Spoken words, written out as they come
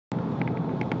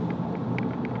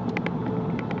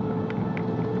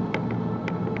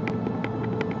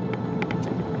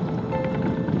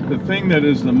thing that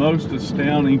is the most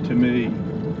astounding to me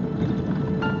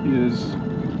is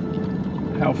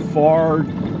how far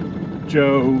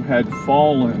Joe had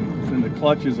fallen from the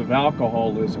clutches of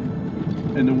alcoholism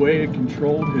and the way it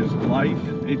controlled his life.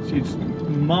 It's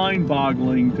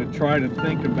mind-boggling to try to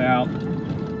think about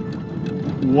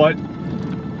what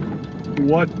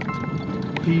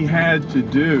he had to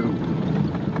do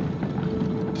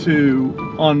to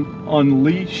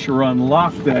unleash or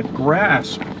unlock that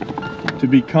grasp to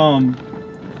become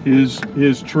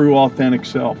his true authentic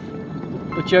self.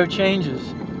 But Joe changes,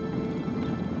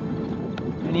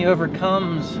 and he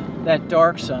overcomes that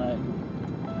dark side,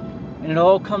 and it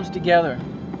all comes together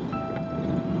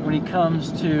when he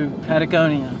comes to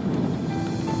Patagonia.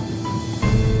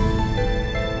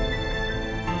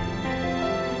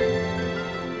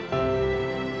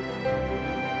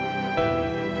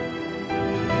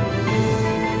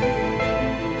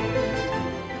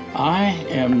 I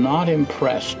am not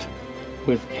impressed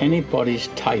with anybody's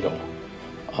title.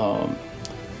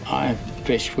 I've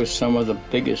fished with some of the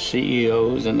biggest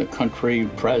CEOs in the country,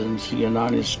 presidents of the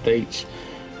United States,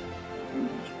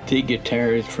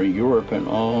 dignitaries for Europe and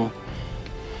all.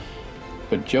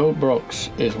 But Joe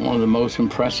Brooks is one of the most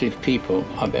impressive people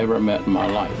I've ever met in my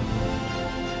life.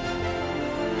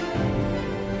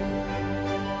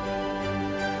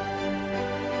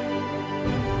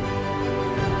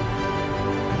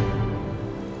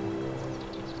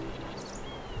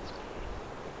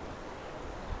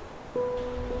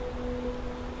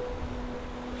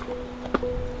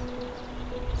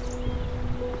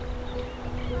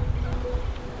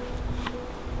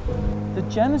 The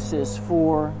genesis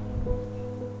for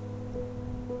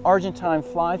Argentine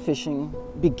fly fishing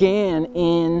began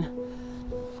in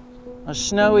a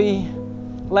snowy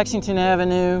Lexington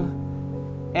Avenue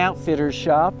outfitter's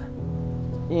shop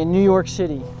in New York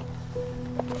City.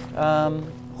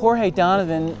 Jorge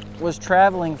Donovan was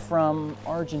traveling from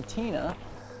Argentina,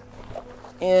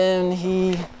 and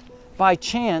he, by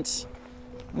chance,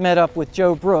 met up with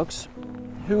Joe Brooks,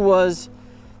 who was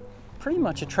pretty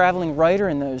much a traveling writer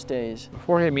in those days.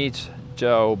 Jorge meets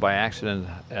Joe by accident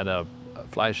at a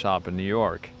fly shop in New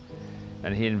York,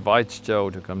 and he invites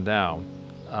Joe to come down.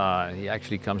 He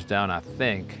actually comes down, I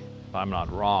think, if I'm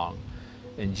not wrong,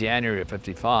 in January of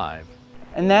 '55.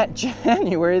 And that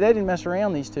January, they didn't mess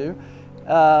around, these two.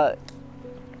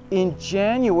 In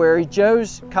January,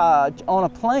 Joe's on a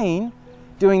plane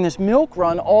doing this milk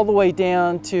run all the way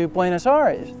down to Buenos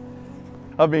Aires.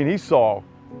 I mean, he saw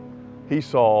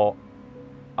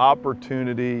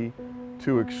opportunity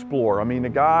to explore. I mean, the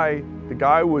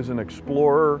guy was an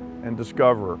explorer and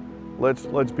discoverer.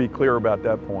 Let's be clear about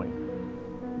that point.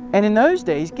 And in those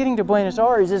days, getting to Buenos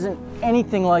Aires isn't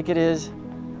anything like it is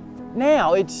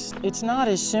now. It's not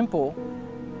as simple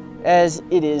as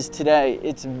it is today.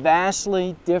 It's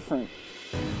vastly different.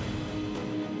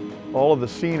 All of the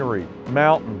scenery,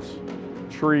 mountains,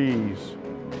 trees,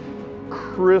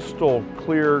 crystal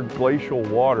clear glacial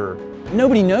water.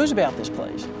 Nobody knows about this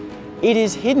place. It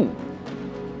is hidden.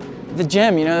 The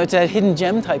gem, you know, it's that hidden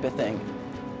gem type of thing.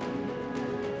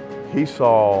 He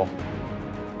saw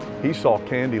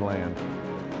Candyland.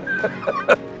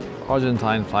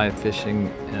 Argentine fly fishing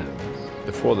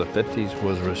before the 50s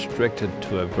was restricted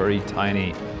to a very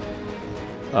tiny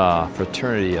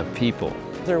fraternity of people.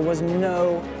 There was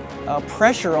no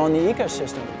pressure on the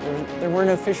ecosystem. There were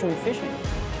no fishermen fishing.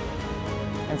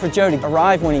 And for Joe to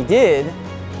arrive when he did,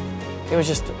 it was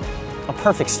just a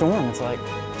perfect storm. It's like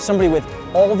somebody with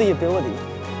all the ability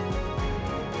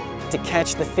to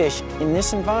catch the fish in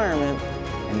this environment,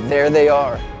 and there they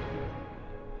are.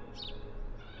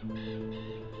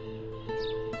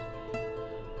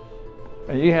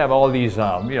 And you have all these,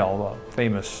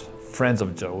 famous friends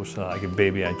of Joe's, like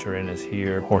Baby Anchorin is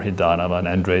here, Jorge Donovan,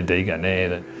 Andre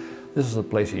Deganet. This is a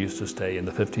place he used to stay in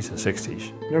the 50s and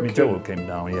 60s. I mean, Joe came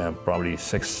down, probably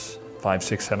 5,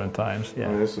 6, 7 times. Yeah. I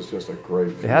mean, this is just a great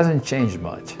It hasn't changed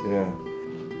much. Yeah.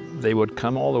 They would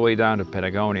come all the way down to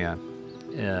Patagonia,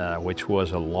 which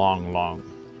was a long, long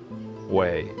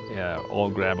way, all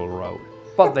gravel road.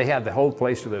 But they had the whole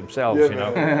place to themselves,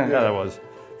 Yeah. Yeah, that was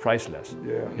priceless.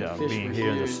 Yeah. Being here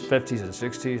in the 50s and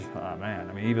 60s, oh man,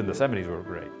 I mean, even the 70s were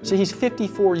great. So he's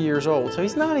 54 years old, so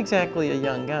he's not exactly a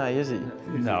young guy, is he?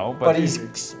 No, But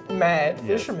he's mad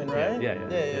fisherman, right? Yeah.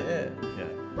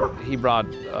 He brought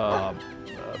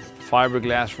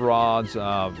fiberglass rods,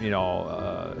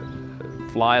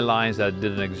 fly lines that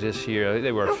didn't exist here.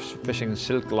 They were fishing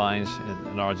silk lines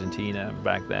in Argentina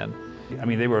back then. I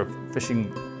mean, they were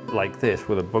fishing like this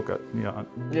with a book,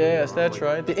 Yes, that's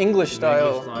right. The English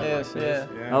style. Yes, yeah.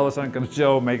 All of a sudden comes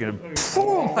Joe making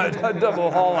a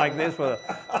double haul like this with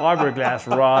a fiberglass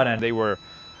rod, and they were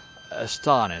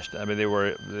astonished. I mean,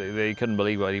 they couldn't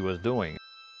believe what he was doing,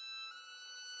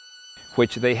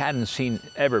 which they hadn't seen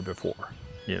ever before,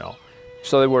 you know.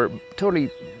 So they were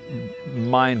totally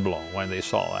mind blown when they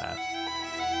saw that.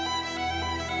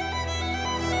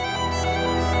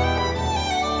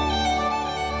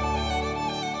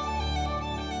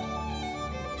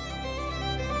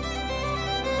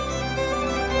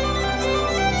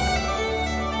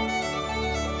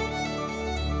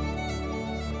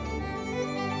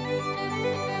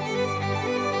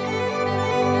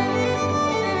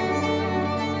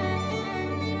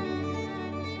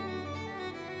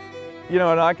 You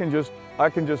know, and I can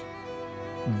just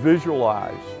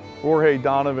visualize Jorge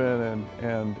Donovan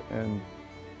and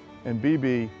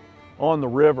BB on the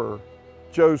river.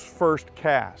 Joe's first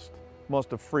cast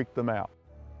must have freaked them out.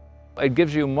 It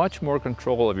gives you much more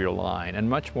control of your line and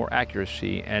much more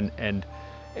accuracy and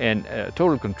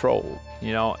total control.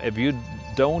 You know, if you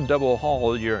don't double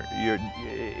haul,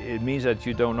 it means that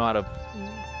you don't know how to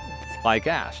fly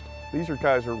cast. These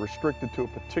guys are restricted to a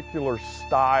particular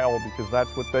style because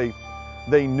that's what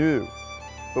they knew.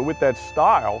 But with that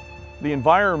style, the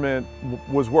environment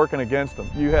was working against them.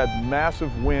 You had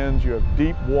massive winds, you have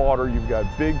deep water, you've got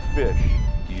big fish.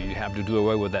 You have to do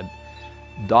away with that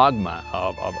dogma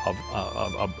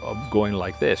of going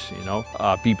like this, you know.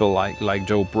 People like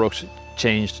Joe Brooks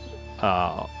changed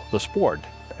the sport.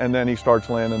 And then he starts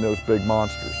landing those big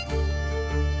monsters.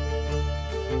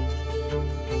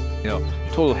 You know,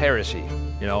 total heresy,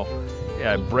 you know.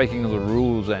 Breaking the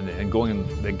rules and going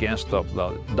against the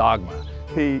dogma.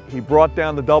 He brought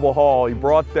down the double haul. He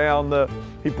brought down the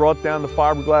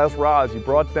fiberglass rods. He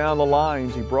brought down the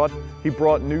lines. He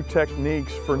brought new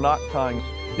techniques for knot tying.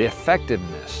 The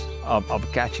effectiveness of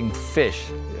catching fish,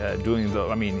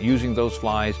 using those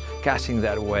flies, casting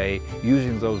that way,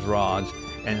 using those rods,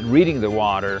 and reading the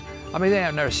water. I mean, they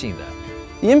have never seen that.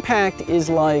 The impact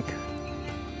is like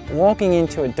walking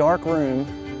into a dark room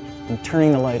and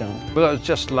turning the light on. Well, it's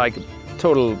just like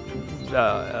total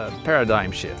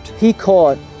paradigm shift. He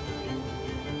caught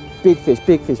big fish,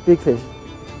 big fish, big fish,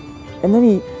 and then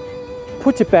he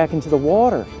puts it back into the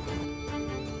water.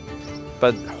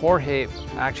 But Jorge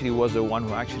actually was the one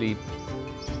who actually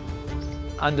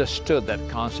understood that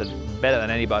concept better than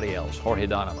anybody else, Jorge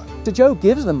Donovan. So Joe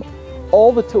gives them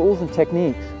all the tools and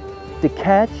techniques to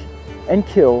catch and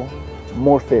kill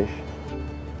more fish.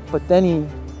 But then he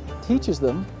teaches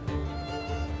them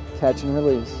catch and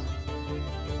release.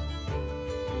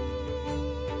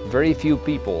 Very few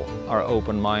people are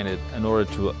open-minded in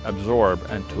order to absorb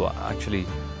and to actually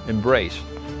embrace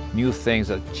new things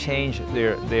that change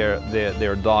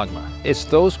their dogma. It's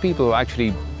those people who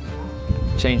actually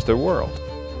change their world.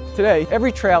 Today,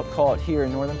 every trout caught here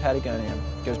in northern Patagonia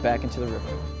goes back into the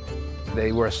river.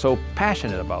 They were so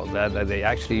passionate about that they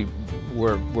actually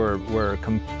were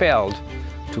compelled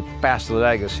to pass the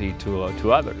legacy to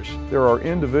others. There are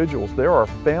individuals, there are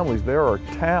families, there are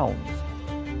towns,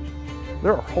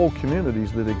 there are whole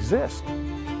communities that exist,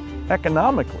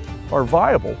 economically are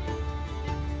viable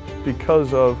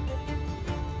because of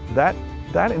that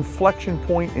inflection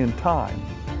point in time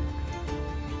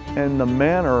and the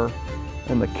manner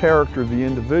and the character of the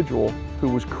individual who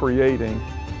was creating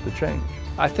the change.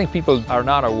 I think people are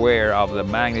not aware of the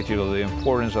magnitude of the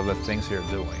importance of the things they're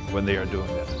doing when they are doing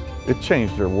this. It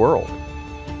changed their world.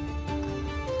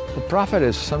 The prophet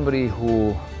is somebody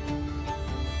who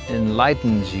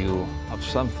enlightens you of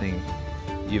something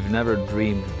you've never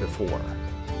dreamed before,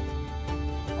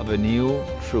 of a new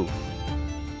truth,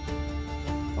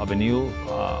 of a new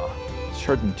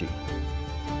certainty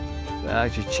that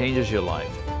actually changes your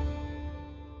life.